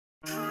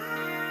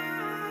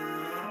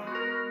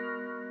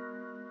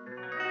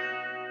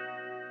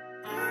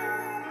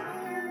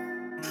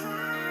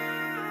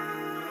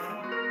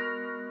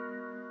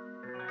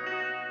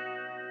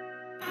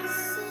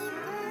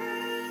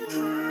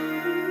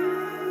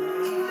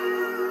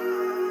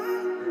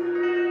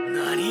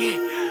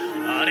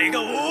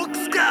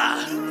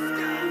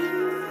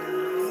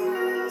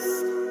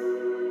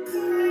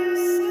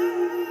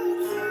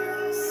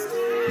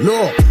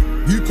Look,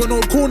 you can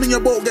hold corn in your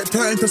boat, get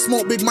turned into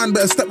smoke, big man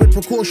better step with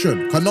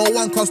precaution. Cause no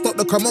one can stop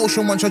the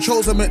commotion once your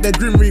chosen make their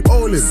grim reap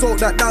all in. Soak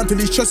that down till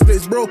his chest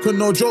plates broken,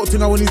 no joke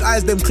thing when his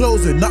eyes them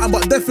closing. Nothing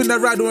but death in the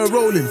ride when we're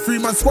rolling. 3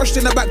 man squashed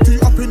in the back, 2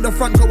 up in the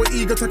front, cause we're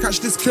eager to catch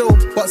this kill.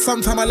 But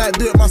sometime I like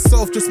do it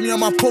myself, just me and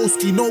my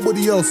postie,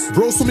 nobody else.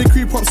 Bro saw me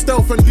creep up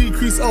stealth and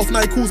decrease elf,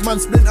 now he calls man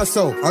splinter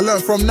cell. I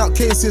learned from nut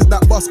cases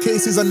that bust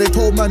cases and they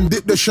told man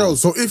dip the shells.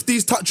 So if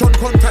these touch on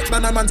contact,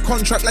 then a man's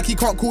contract like he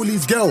can't call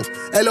his girl.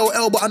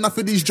 LOL, but enough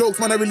of these jokes,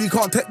 man, I really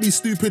can't take these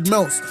stupid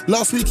melts.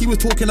 Last week he was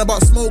talking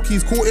about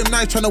smokies, caught him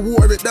nice trying to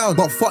water it down.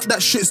 But fuck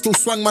that shit, still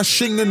swang my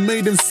shing and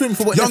made him swim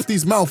for what left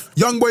his mouth.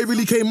 Young boy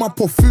really came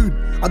up off food.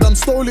 I done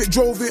stole it,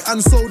 drove it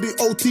and sold it.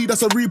 OT,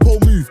 that's a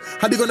repo move.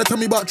 How they gonna tell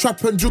me about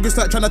trap and juggers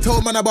like trying to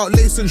tell man about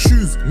lace and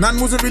shoes? Nan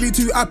wasn't really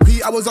too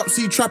happy, I was up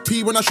sea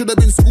trappy. When I should have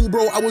been school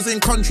bro, I was in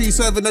country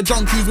serving the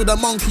junkies with a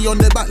monkey on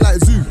their back like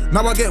zoo.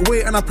 Now I get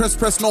weight and I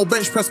press, no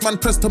bench press, man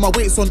press till my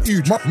weight's on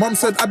huge. Mum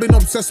said I've been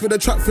obsessed with the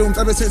trap films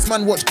ever since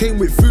man watch came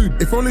with food.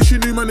 If only she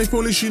knew man, if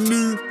only she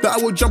knew that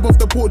I would jump off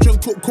the porch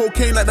and cook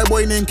cocaine like that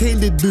boy named Kane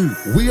did do.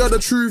 We are the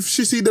truth,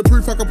 she see the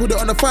proof, I can put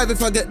it on a 5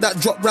 if I get that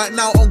drop right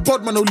now. On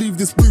God man, I'll leave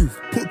this booth.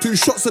 Put 2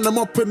 shots in them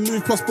up and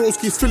move, plus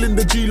broski's filling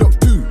the G-lock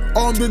too.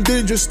 Armed and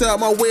dangerous, stay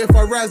out my way if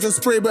I rise and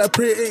spray, better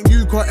pray it ain't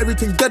you, cause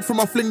everything dead from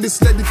I fling this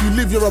sled. If you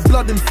live, you're a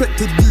blood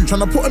infected dude.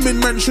 Tryna put him in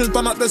mentions,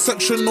 done up the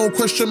section, no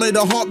question, made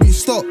a heartbeat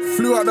stop.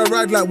 Flew out the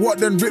ride like what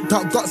then, ripped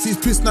out guts, he's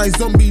pissed, now he's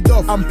zombied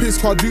off. I'm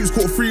pissed, car dudes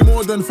caught 3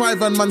 more than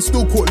 5 and man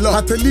still caught luck.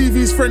 Had to leave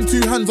his friend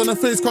 2 hands on the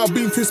face, car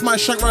beam twist my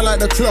shank right like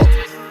the clock.